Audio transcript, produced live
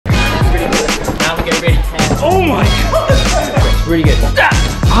really good.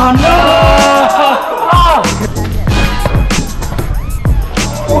 Oh no!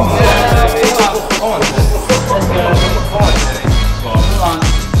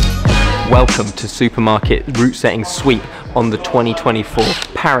 Welcome to Supermarket Route Setting Sweep on the 2024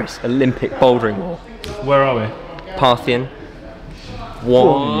 Paris Olympic Bouldering Wall. Where are we? Parthian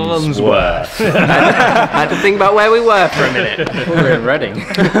Wandsworth. I had to think about where we were for a minute. We're in Reading.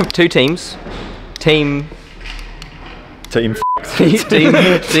 Two teams. Team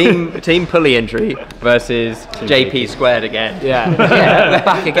pulley injury versus JP squared again. Yeah. Yeah.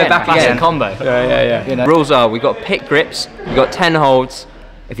 Back again. Back Classic again. combo. Yeah. You know. Rules are: we've got pick grips. We've got 10 holds.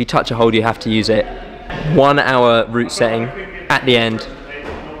 If you touch a hold, you have to use it. 1 hour route setting. At the end,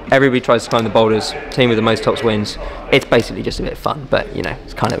 everybody tries to climb the boulders. Team with the most tops wins. It's basically just a bit of fun, but you know,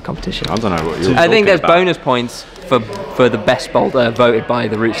 it's kind of a competition. I don't know what you're I think there's about. bonus points for the best boulder voted by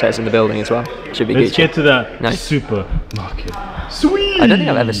the route setters in the building as well. Should be good. Let's get to that Nice. supermarket. Sweet! I don't think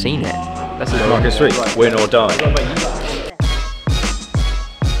I've ever seen it. That's a market sweet. Win or die.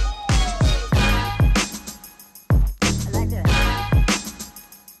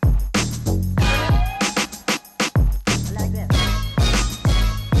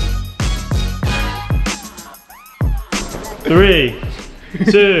 Three,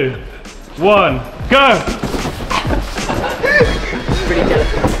 2, 1, go! Pretty good.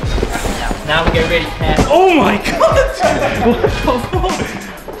 Now we go really careful. Oh my god!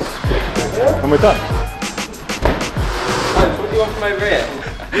 And we're done. What do you want from over here?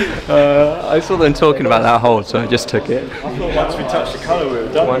 I saw them talking about that hold, so I just took it. I thought once we touched the colour we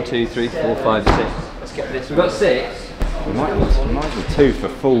were done. 1, 2, 3, 4, 5, 6. Let's get this. We've got 6. We might as well 2 for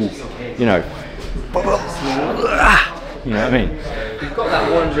full, you know. You know what I mean? We've got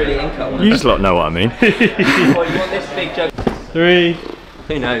that one really in-cut one. You just lot know what I mean. Oh, you want this big jug? 3,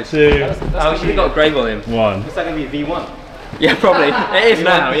 Who knows? 2, Oh, we should have got grey volume. 1. Is that going to be V1? Yeah, probably. It is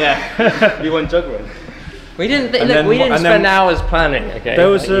now, yeah. V1 juggling. We didn't then- spend hours planning. Okay. There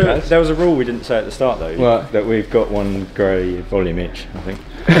was a rule we didn't say at the start though. What? That we've got 1 grey volume each, I think.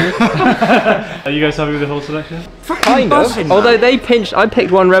 Are you guys happy with the whole selection? Kind of. Although I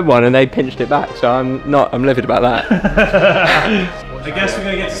picked 1 red one and they pinched it back, so I'm livid about that. I guess we're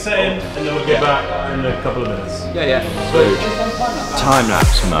going to get to set in and then we'll get back in a couple of minutes. Yeah. Time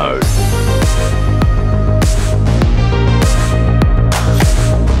lapse mode.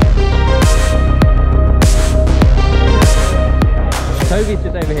 Toby's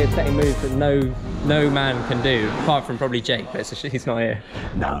just over here setting moves that no man can do, apart from probably Jake, but he's not here.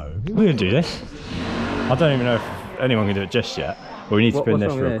 No. We're going to do this. I don't even know if anyone can do it just yet. But we need to spin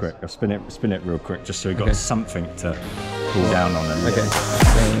this real quick. I'll spin it real quick just so we've got something to pull down on. And Okay.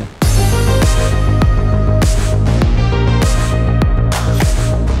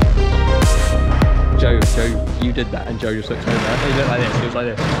 Joe, you did that, and Joe just looked over. He looked like this. He was like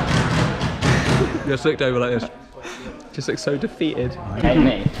this. Just looked over like this. Just looks so defeated. Hey,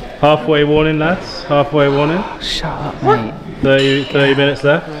 me. Halfway warning, lads. Halfway warning. Shut up, mate. 30 minutes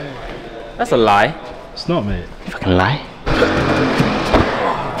left. That's a lie. It's not, mate. You fucking lie.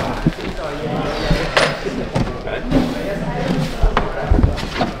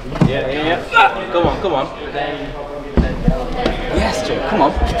 Yeah. Come on. Yes, Joe, come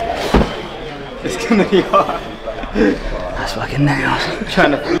on. it's going to be hard. That's fucking nails.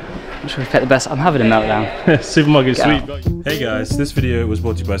 I'm sure we picked the best. I'm having a meltdown. Supermarket Get sweep. Hey guys, this video was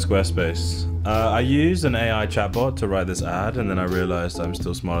brought to you by Squarespace. I used an AI chatbot to write this ad and then I realized I'm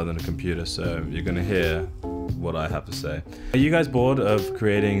still smarter than a computer, so you're gonna hear what I have to say. Are you guys bored of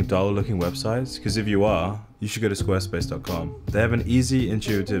creating dull looking websites? Because if you are, you should go to squarespace.com. They have an easy,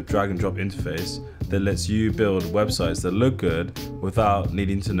 intuitive drag and drop interface that lets you build websites that look good without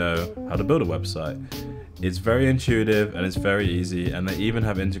needing to know how to build a website. It's very intuitive and it's very easy, and they even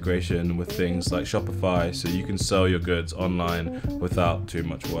have integration with things like Shopify so you can sell your goods online without too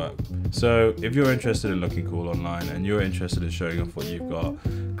much work. So if you're interested in looking cool online and you're interested in showing off what you've got,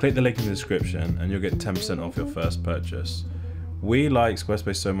 click the link in the description and you'll get 10% off your first purchase. We like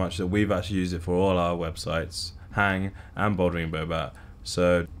Squarespace so much that we've actually used it for all our websites, Hang and Bouldering Bobat.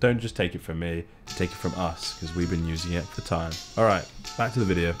 So don't just take it from me, take it from us, because we've been using it for time. Alright, back to the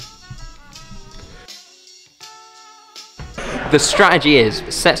video. The strategy is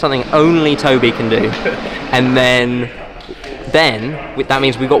set something only Toby can do, and then that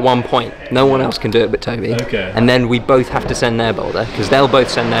means we got 1 point. No one else can do it but Toby. Okay. And then we both have to send their boulder, because they'll both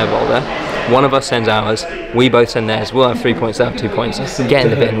send their boulder. One of us sends ours. We both send theirs. We'll have 3 points. They'll have 2 points. Get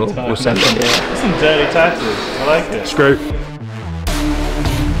in the bin. We'll send it. Yeah. That's some dirty taxes. I like it. Screw.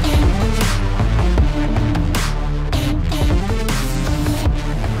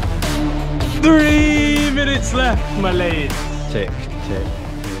 3 minutes left, my ladies. Tick, tick.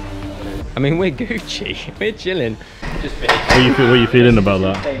 I mean, we're Gucci. We're chilling. Just What are you feeling about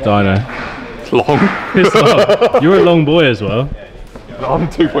that, Dino? long. It's long. You're a long boy as well. I'm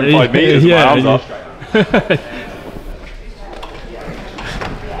 2.5 meters. Yeah, My arms are.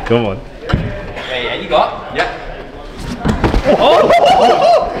 Come on. Yeah, you got. Yeah.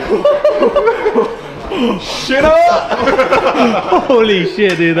 Shit up! Holy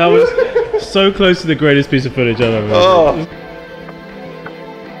shit, dude, that was so close to the greatest piece of footage I've ever seen. Oh.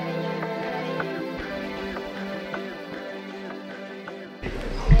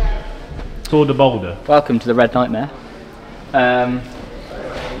 Toward the boulder. Welcome to the Red Nightmare.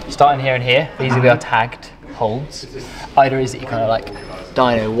 Starting here and here, these will be our tagged holds. Either is that you kind of like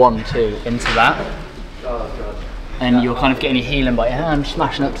dyno 1, 2 into that, and you're kind of getting your healing by your hand,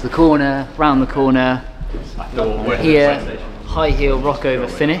 smashing up to the corner, round the corner, here, high heel rock over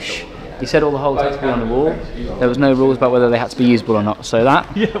finish. You said all the holes had to be on the wall. There was no rules about whether they had to be usable or not, so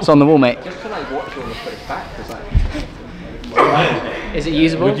it's on the wall, mate. Is it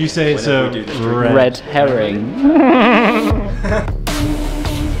usable? Would you say it's a red herring?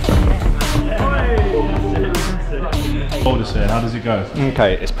 boulder sphere? How does it go?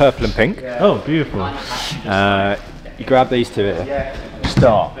 Okay, it's purple and pink. Oh, beautiful. You grab these two here.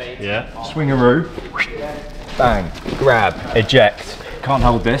 Start. Yeah. Swingaroo. Bang. Grab. Eject. Can't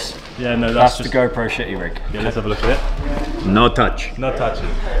hold this. Yeah, no, That's that's the just... GoPro shitty rig. Yeah, let's have a look at it. No touch. No touches.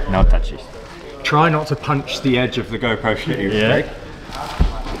 No touches. Try not to punch the edge of the GoPro shitty rig.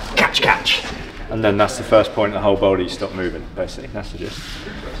 Catch, catch. And then that's the first point of the whole boulder, you stop moving, basically. That's the gist.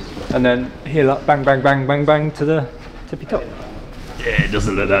 And then heel up, bang, bang, bang, bang, bang to the tippy top. Yeah, it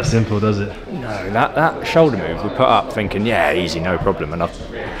doesn't look that simple, does it? No, that shoulder move we put up thinking, yeah, easy, no problem, and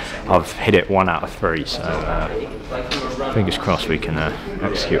I've hit it 1 out of 3, so fingers crossed we can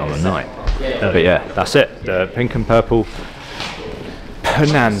execute on the night. But yeah, that's it, the pink and purple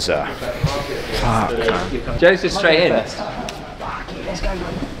Bonanza. Fuck, man. Joe's just straight in.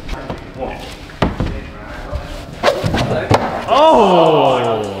 Oh!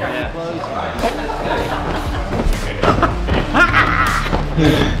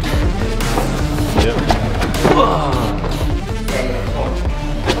 Yep.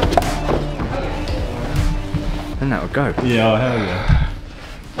 And that would go. Yeah, oh, hell yeah.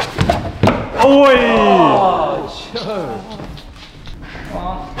 Oi!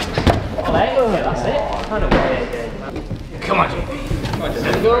 That's it. Come on, JP.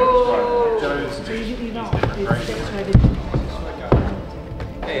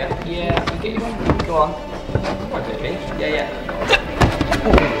 Yeah, Yeah, get your one. Go on. Come on, JP. Yeah.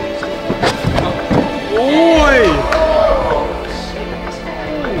 Oi!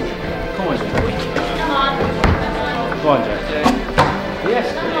 Come on, Joe. Go on, Joe. Yes.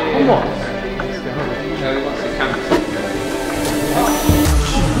 Come on. No, he wants the camera.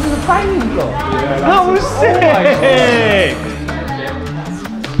 That was sick! Hey!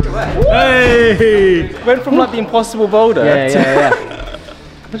 Went from like the impossible boulder. Yeah.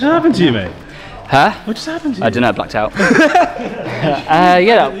 What just happened to you, mate? Huh? What just happened to you? I don't know, blacked out.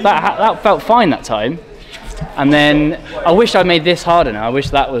 Yeah, that felt fine that time. And then I wish I made this harder now. I wish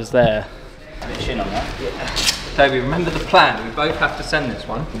that was there. Chin on that. Toby, remember the plan. We both have to send this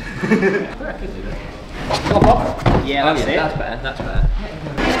one. Yeah, that's it. That's better. That's better.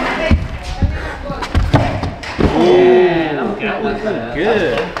 Yeah, that was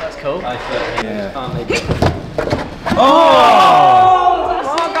good. That's cool. Yeah. Can't make it.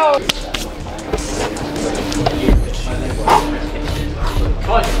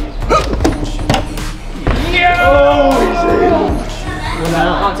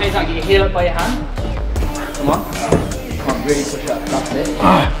 Can't take that. Get your heel up by your hand. Come on. Come on, really push up. That's it.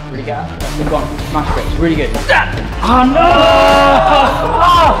 Really get up. That's it. Go on. Smash grips. Really good. Oh no!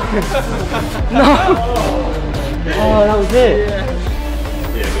 No! Oh, that was it.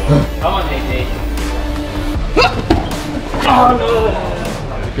 Come on, JT. Oh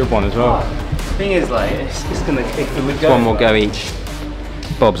no! Good one as well. The thing is, like, it's just gonna kick the wood. One more go each.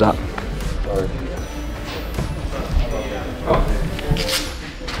 Bob's up.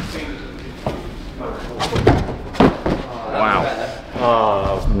 Wow.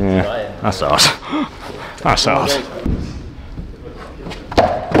 Oh, Yeah, that's hard. That's hard.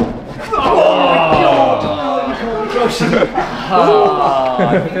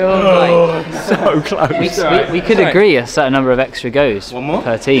 I feel like So close. we could agree a certain number of extra goes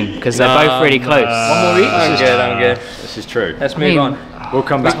per team because they're both really close. One more each. I'm good. This is true. Let's move on. We'll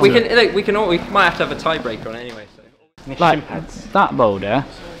come back We to it. can. We might have to have a tiebreaker on it anyway. So. Like that boulder,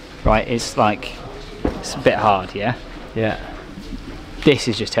 right? It's like it's a bit hard, yeah. Yeah. This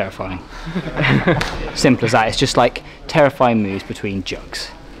is just terrifying. Simple as that. It's just like terrifying moves between jugs.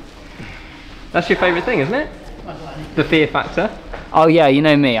 That's your favourite thing, isn't it? The fear factor. Oh yeah, you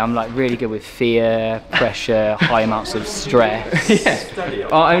know me. I'm like really good with fear, pressure, high amounts of stress. Yeah.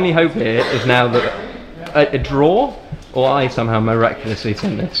 Our only hope here is now that a draw, or I somehow miraculously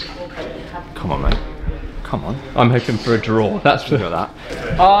turn this. Come on, mate. Come on. I'm hoping for a draw. That's for Look at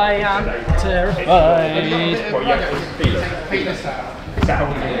that. I am terrified.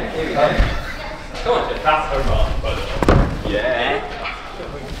 Come on, that's Omar. Yeah.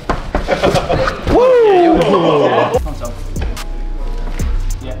 Woo! Come on.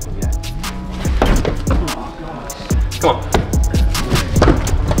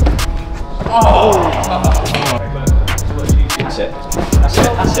 That's it. That's it.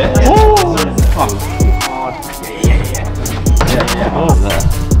 That's it. Oh! Yeah. Oh, there.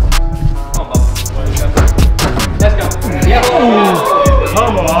 Let's go. Yeah.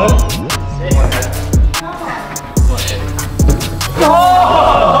 Come on.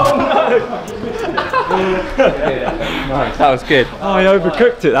 Nice, that was good. Oh, I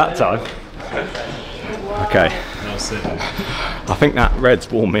overcooked it that time. Okay. I think that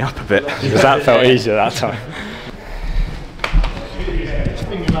red's warmed me up a bit because that felt easier that time.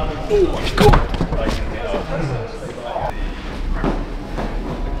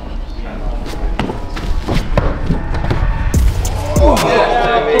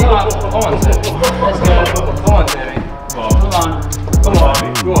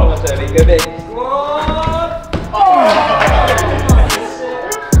 Come on, Debbie, go big.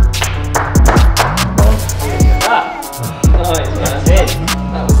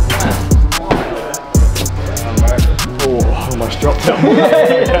 Almost dropped it.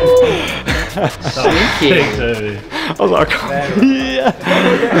 Sneaky. I was like, yeah.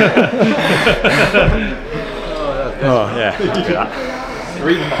 Oh yeah.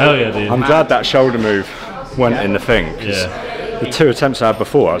 Hell yeah, dude. I'm glad that shoulder move went in the thing. Yeah. The 2 attempts I had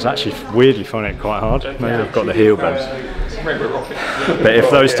before, I was actually weirdly finding it quite hard. Maybe I've got the heel bend. But if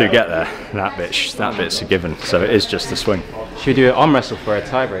those two get there, that bit's a given. So it is just the swing. Should we do an arm wrestle for a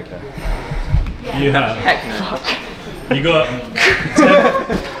tiebreaker? You have. Heck no. You got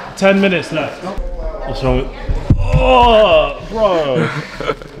 10 minutes left. What's wrong with... Oh, bro.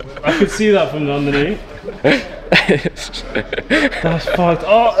 I could see that from underneath. That's fucked.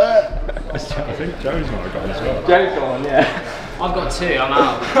 Oh, I think Joe's might have got as well. Joe's gone, yeah. I've got 2. I'm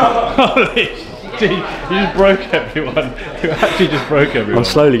out. Holy shit, you just broke everyone. You actually just broke everyone. I'm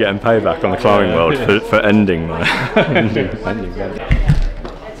slowly getting payback on the climbing world for ending my ending.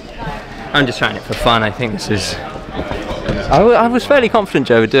 I'm just trying it for fun. I think this is... I was fairly confident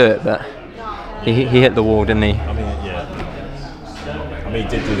Joe would do it, but he hit the wall, didn't he? I mean, yeah. I mean, he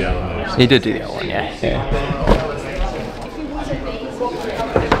did do the other moves. He did do the other one, yeah.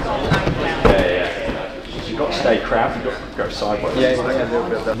 You've got to stay crouch, you've got to go sideways.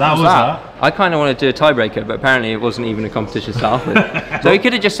 That was that. I kind of wanted to do a tiebreaker, but apparently it wasn't even a competition start with. So he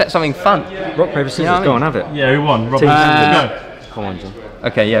could have just set something fun. Rock, paper, scissors, go on, have it. Yeah, who won? Robert. Let's go. Come on, John.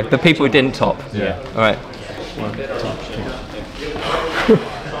 Okay, yeah, the people who didn't top. Yeah. All right.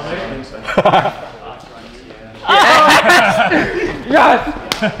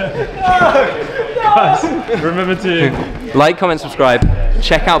 Guys, remember to like, comment, subscribe.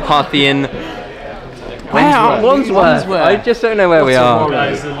 Check out Parthian Wandsworth. I just don't know where we are.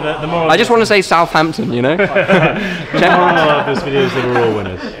 guys, the moral I just want to say Southampton, you know? of this video is that we're all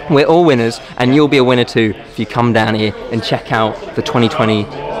winners. We're all winners, and you'll be a winner too if you come down here and check out the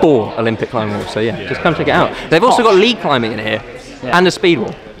 2024 Olympic climbing wall. So yeah, just come check it out. They've also got lead climbing in here, and a speed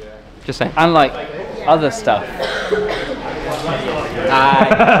wall. Just saying. And like other stuff.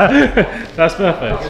 That's perfect.